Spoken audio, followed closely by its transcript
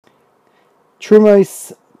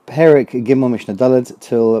Trumos Perik Gimel Mishnah Daled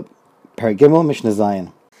till Perik Gimel Mishnah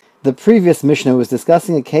Zayin. The previous Mishnah was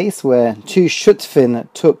discussing a case where two Shutfin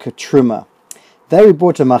took Truma. There we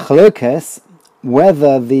brought a Machlokes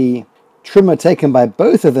whether the Truma taken by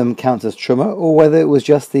both of them counts as Truma or whether it was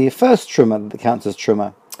just the first Truma that counts as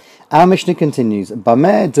Truma. Our Mishnah continues,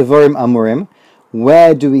 Bameh Devorim Amurim,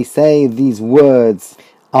 where do we say these words,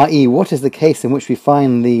 i.e. what is the case in which we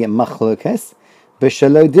find the Machlokes?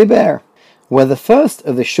 B'shelo Diber, where the first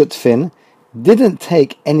of the Shutfin didn't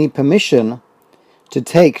take any permission to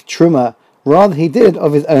take Truma, rather he did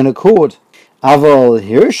of his own accord. Avol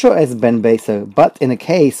Hirusho es ben Beso, but in a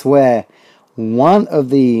case where one of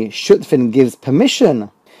the Shutfin gives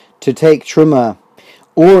permission to take Truma,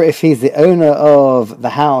 or if he's the owner of the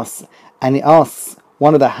house and he asks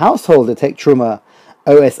one of the household to take Truma,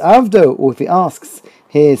 Os Avdo, or if he asks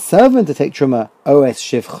his servant to take Truma, Os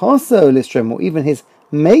Shivchoso Listrom, or even his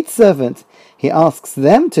maidservant, he asks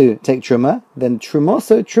them to take Truma, then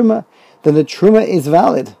Trumoso Truma, then the Truma is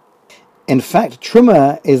valid. In fact,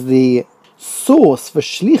 Truma is the source for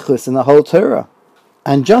Shlichus in the whole Torah.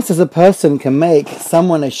 And just as a person can make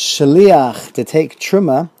someone a Shliach to take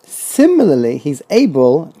Truma, similarly he's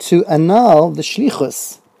able to annul the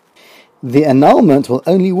Shlichus. The annulment will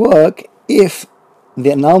only work if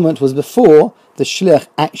the annulment was before the Shliach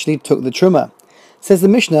actually took the Truma. Says the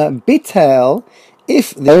Mishnah, Bitel,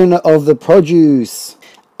 if the owner of the produce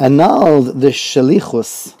annulled the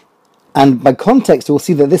Shalichus, and by context we'll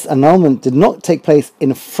see that this annulment did not take place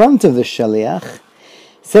in front of the Shaliach,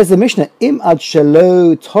 says the Mishnah, Im ad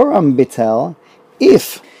shelo toram bitel,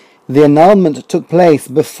 if the annulment took place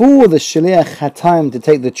before the Shaliach had time to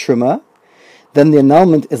take the Truma, then the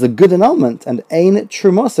annulment is a good annulment, and ein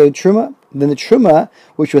trumoso Truma, then the Truma,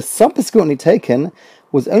 which was subsequently taken,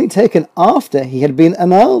 was only taken after he had been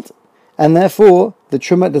annulled, and therefore the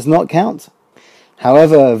Truma does not count.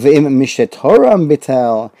 However, v'im mishetoram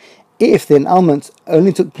bitel, if the annulment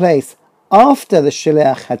only took place after the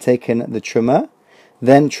Shaliach had taken the Truma,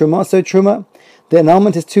 then Truma so Truma, the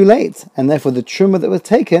annulment is too late, and therefore the Truma that was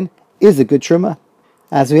taken is a good Truma.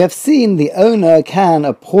 As we have seen, the owner can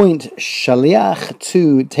appoint Shaliach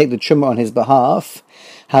to take the Truma on his behalf.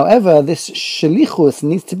 However, this Shalichus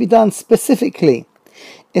needs to be done specifically.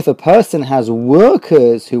 If a person has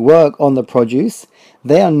workers who work on the produce,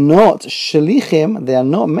 they are not shalichim, they are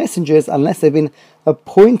not messengers unless they've been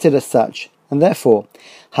appointed as such. And therefore,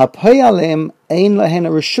 hapoyalim ein lahen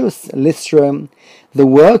reshus listrom, the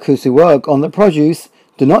workers who work on the produce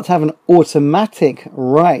do not have an automatic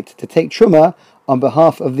right to take Truma on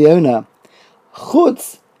behalf of the owner.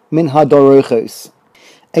 Chutz min hadorochos,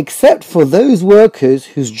 except for those workers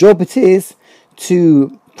whose job it is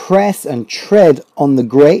to press and tread on the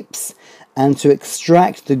grapes and to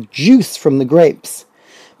extract the juice from the grapes,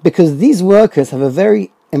 because these workers have a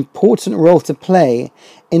very important role to play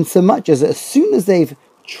in so much as soon as they've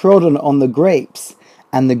trodden on the grapes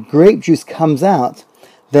and the grape juice comes out,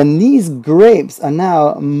 then these grapes are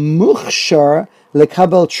now mukhshar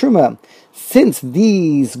lekabel truma. Since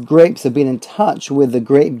these grapes have been in touch with the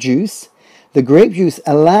grape juice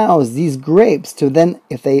allows these grapes to then,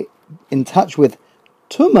 if they in touch with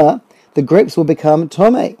Tuma, the grapes will become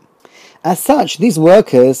Tomei. As such, these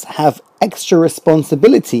workers have extra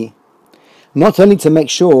responsibility, not only to make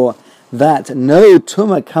sure that no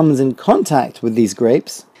Tuma comes in contact with these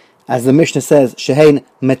grapes, as the Mishnah says, Shehein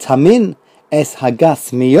metamin es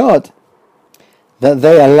hagas miyod, that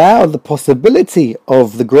they allow the possibility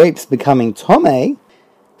of the grapes becoming Tomei.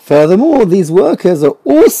 Furthermore, these workers are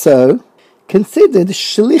also considered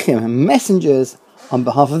shlichim, messengers on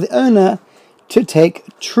behalf of the owner, to take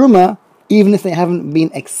Truma, even if they haven't been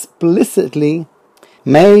explicitly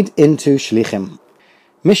made into Shlichim.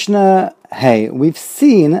 Mishnah Hey, we've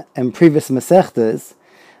seen in previous Masechtas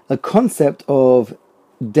a concept of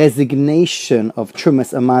designation of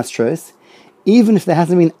Trumas and Maastros, even if there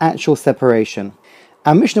hasn't been actual separation.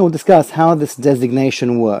 Our Mishnah will discuss how this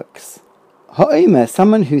designation works. Ha'omer,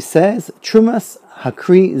 someone who says, Trumas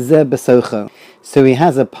hakri ze besocho. So he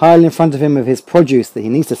has a pile in front of him of his produce that he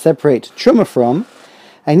needs to separate Truma from,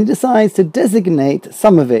 and he decides to designate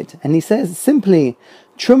some of it. And he says simply,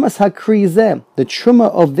 Trumas hakri ze, the Truma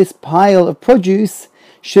of this pile of produce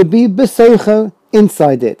should be besocho,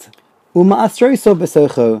 inside it. Uma'asroso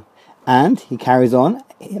besocho. And he carries on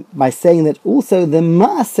by saying that also the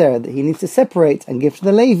maaser that he needs to separate and give to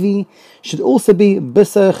the Levi should also be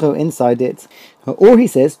besocho, inside it. Or he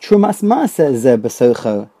says, Trumas maaser ze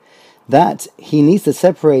besocho, that he needs to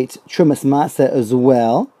separate Trumas Maaser as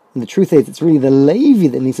well. And the truth is, it's really the Levi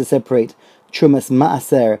that needs to separate Trumas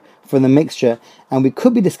Maaser from the mixture. And we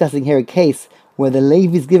could be discussing here a case where the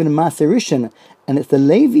Levi is given Maaser Rishon, and it's the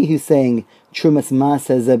Levi who's saying Trumas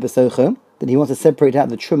Maaser Ze Besocho, that he wants to separate out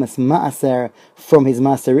the Trumas Maaser from his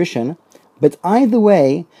Maaser Rishon. But either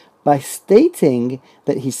way, by stating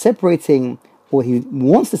that he's separating, or he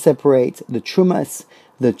wants to separate the Trumas,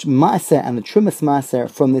 the Maaser and the Trumas Maaser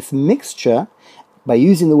from this mixture, by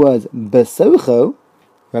using the words Besocho,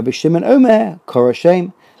 Rabbi Shimon Omer,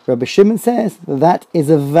 Koroshem, Rabbi Shimon says that is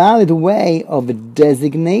a valid way of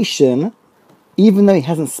designation, even though he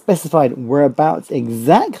hasn't specified whereabouts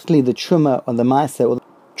exactly the Truma or the Maaser or the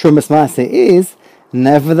Trumas Maaser is.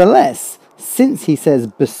 Nevertheless, since he says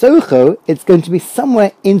Besocho, it's going to be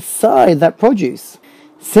somewhere inside that produce.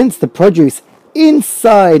 Since the produce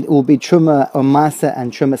inside will be Truma or Maaser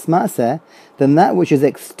and Trumas Maaser, then that which is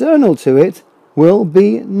external to it will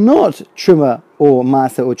be not Truma or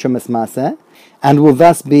Maaser or Trumas Maaser, and will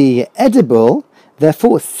thus be edible.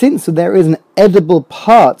 Therefore, since there is an edible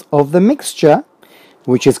part of the mixture,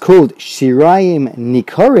 which is called Shirayim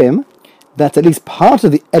Nikorim, that at least part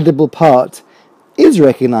of the edible part is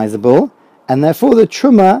recognizable, and therefore the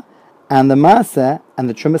Truma and the Maaser and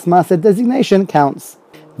the Trumas Maaser designation counts.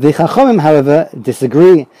 The Chachomim, however,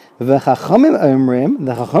 disagree. The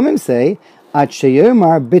Chachomim say, Ad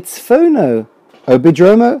sheyomar bitzfono o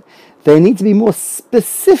bidromo. They need to be more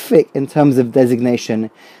specific in terms of designation.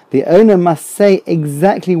 The owner must say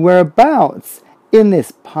exactly whereabouts in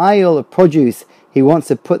this pile of produce he wants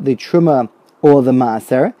to put the Truma or the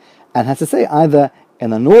Maaser, and has to say either in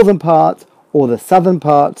the northern part or the southern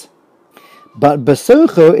part. But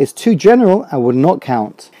Besocho is too general and would not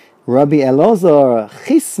count. Rabbi Elazar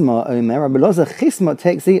Chisma Omer, Rabbi Elazar Chisma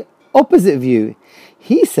takes the opposite view.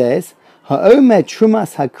 He says, Ha'omer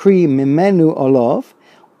Trumas Hakri Mimenu Olov.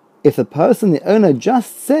 If the person, the owner,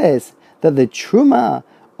 just says that the Truma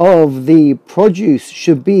of the produce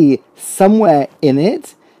should be somewhere in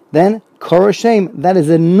it, then Koroshem, that is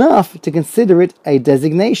enough to consider it a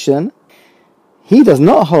designation. He does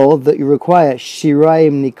not hold that you require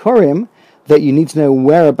Shirayim Nikorim, that you need to know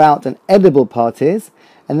whereabout an edible part is,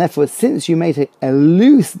 and therefore since you made a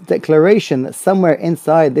loose declaration that somewhere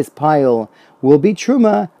inside this pile will be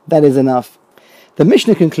Truma, that is enough. The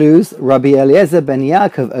Mishnah concludes, Rabbi Eliezer ben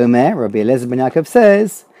Yaakov Omer, Rabbi Eliezer ben Yaakov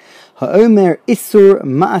says, Ha'omer Isur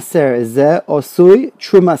Maaser Ze Osui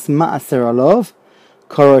Trumas Maaser Alov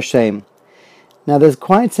Koroshem. Now there's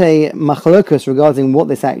quite a machlokus regarding what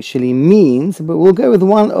this actually means, but we'll go with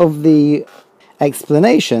one of the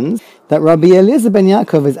explanations, that Rabbi Eliezer ben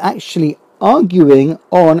Yaakov is actually arguing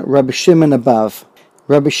on Rabbi Shimon above.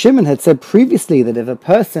 Rabbi Shimon had said previously that if a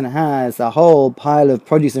person has a whole pile of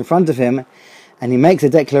produce in front of him, and he makes a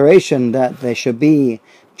declaration that there should be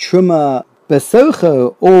Truma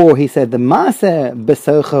Besocho, or he said the Maaser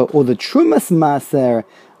Besocho, or the Trumas Maaser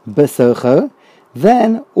Besocho,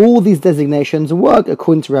 then all these designations work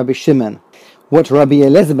according to Rabbi Shimon. What Rabbi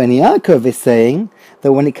Eliezer ben Yaakov is saying,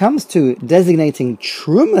 that when it comes to designating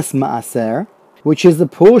Trumas Maaser, which is the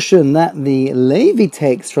portion that the Levi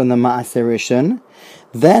takes from the Maaser Rishon,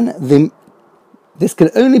 then this can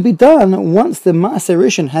only be done once the Maaser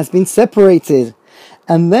Rishon has been separated,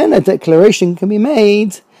 and then a declaration can be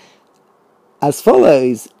made as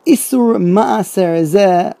follows: Isur Maaser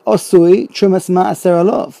Zeh Osui Trumas Maaser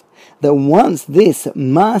Alov. That once this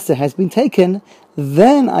Maaser has been taken,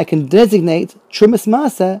 then I can designate Trumas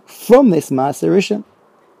Maaser from this Maaser Rishon,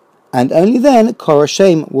 and only then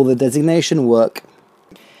Koroshem will the designation work.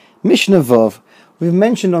 Mishnah Vov. We've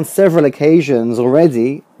mentioned on several occasions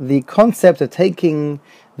already the concept of taking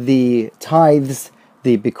the tithes,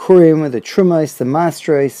 the bikurim, the trumos, the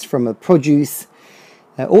maastros from a produce,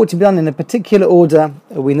 ought to be done in a particular order.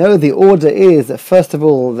 We know the order is that first of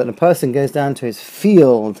all that a person goes down to his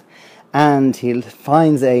field and he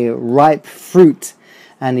finds a ripe fruit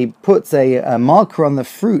and he puts a marker on the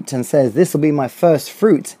fruit and says, this will be my first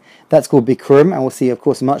fruit. That's called bikurim, and we'll see of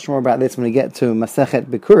course much more about this when we get to Masechet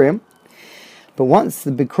Bikurim. But once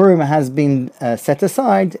the bikurim has been set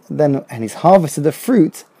aside, then and he's harvested the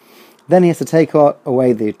fruit, then he has to take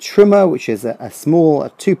away the truma, which is a small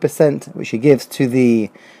 2%, which he gives to the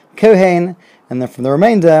kohen, and then from the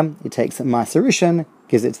remainder he takes Maaser Rishon,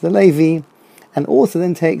 gives it to the Levi, and also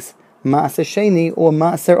then takes Maaser Sheni or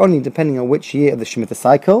Maaser Oni, depending on which year of the Shemitah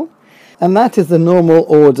cycle, and that is the normal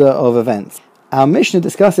order of events. Our Mishnah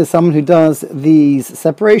discusses someone who does these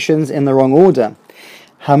separations in the wrong order.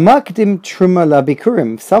 Hamakdim truma la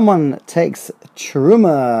bikurim. Someone takes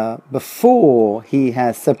truma before he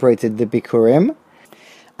has separated the bikurim,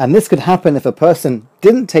 and this could happen if a person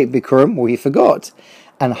didn't take bikurim or he forgot,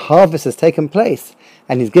 and harvest has taken place,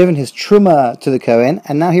 and he's given his truma to the kohen,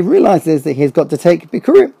 and now he realizes that he's got to take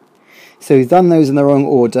bikurim. So he's done those in the wrong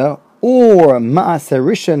order, or Ma'aser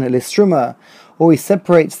Rishon Listruma, or he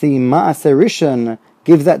separates the Ma'aser Rishon,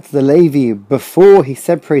 gives that to the Levi before he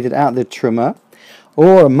separated out the Truma,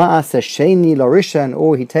 or Ma'aser Sheni Lorishan,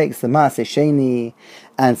 or he takes the Ma'aser Sheni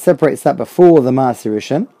and separates that before the Ma'aser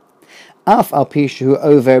Rishon. Af al pishu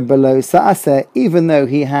over below Sa'aseh, even though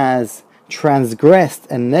he has transgressed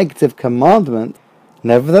a negative commandment,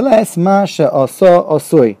 nevertheless, Ma'asha Oso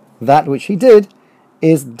Osui, that which he did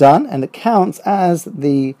is done, and it counts as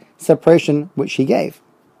the separation which he gave,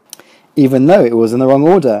 even though it was in the wrong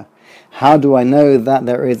order. How do I know that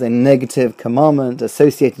there is a negative commandment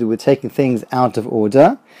associated with taking things out of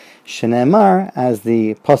order? Shenemar, as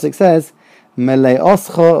the Pasuk says, Melei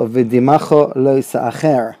oscho v'dimacho lo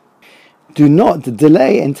sa'acher. Do not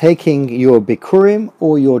delay in taking your bikurim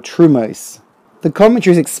or your trumos. The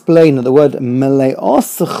commentaries explain that the word Melei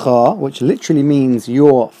oscha, which literally means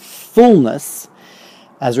your fullness,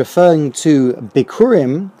 as referring to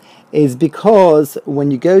bikurim, is because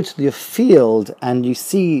when you go to your field and you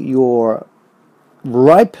see your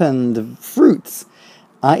ripened fruits,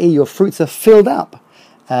 i.e. your fruits are filled up,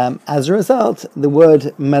 as a result, the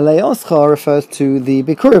word Melei oscha refers to the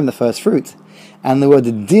bikurim, the first fruit, and the word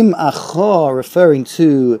dim acha referring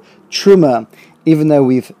to truma, even though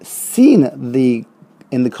we've seen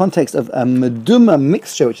in the context of a meduma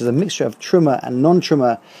mixture, which is a mixture of truma and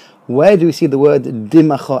non-truma, where do we see the word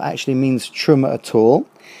dimacho actually means truma at all?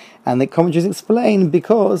 And the commentaries explain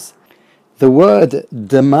because the word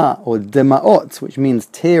dema or demaot, which means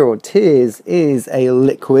tear or tears, is a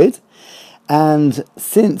liquid, and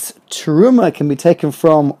since truma can be taken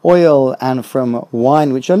from oil and from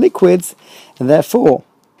wine, which are liquids, and therefore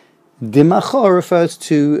dimacho refers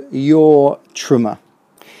to your truma.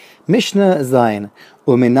 Mishnah Zayin,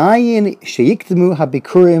 uminayin sheyiktemu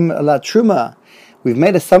habikurim la truma. We've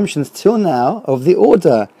made assumptions till now of the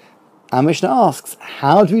order. Our Mishnah asks,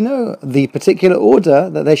 how do we know the particular order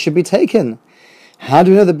that they should be taken? How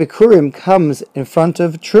do we know that bikurim comes in front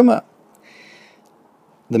of truma?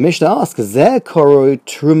 The Mishnah asks, Zeh koroi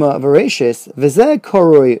truma voracious, v'zeh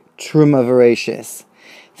koroi truma voracious.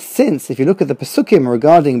 Since, if you look at the Pesukim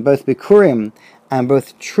regarding both bikurim and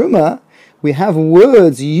both truma, we have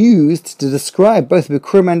words used to describe both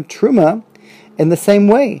bikurim and truma in the same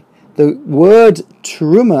way. The word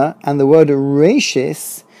truma and the word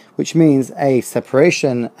rashis, which means a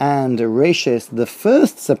separation, and rashis, the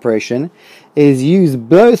first separation, is used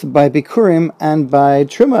both by bikurim and by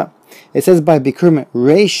truma. It says by bikurim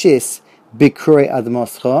rashis bikurei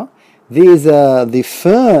admoscha. These are the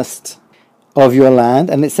first of your land,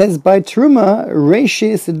 and it says by truma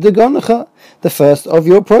rashis degoncha, the first of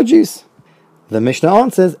your produce. The Mishnah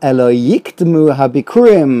answers, Elo yiktemu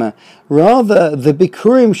habikurim. Rather, the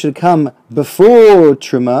bikurim should come before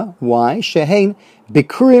truma. Why? Shehein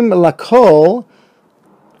bikurim lakol,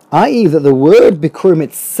 i.e. that the word bikurim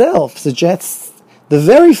itself suggests the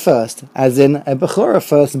very first, as in a bechorah,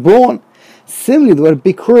 firstborn. Similarly, the word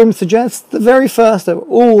bikurim suggests the very first of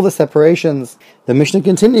all the separations. The Mishnah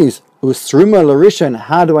continues, Usruma l'rishon.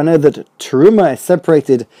 How do I know that truma is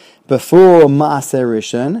separated before ma'aser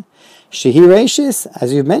rishon? Shehi rashis,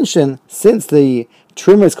 as you've mentioned, since the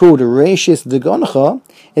truma is called rashis degoncha,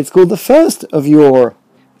 it's called the first of your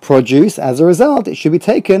produce. As a result, it should be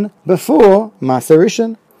taken before ma'aser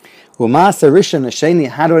rishon. Well, ma'aser rishon sheni.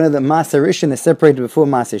 How do I know that ma'aser rishon is separated before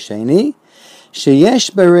ma'aser sheni?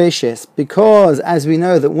 Sheyesh bereshis, because as we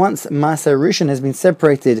know that once ma'aser rishon has been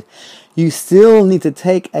separated, you still need to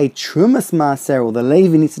take a trumas ma'aser, or the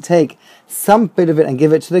Levi needs to take some bit of it and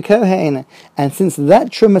give it to the Kohen. And since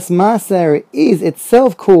that trumas ma'aser is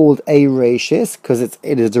itself called a rashis, because it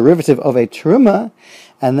is a derivative of a truma,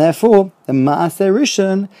 and therefore the ma'aser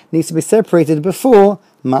rishon needs to be separated before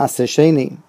ma'aser sheni.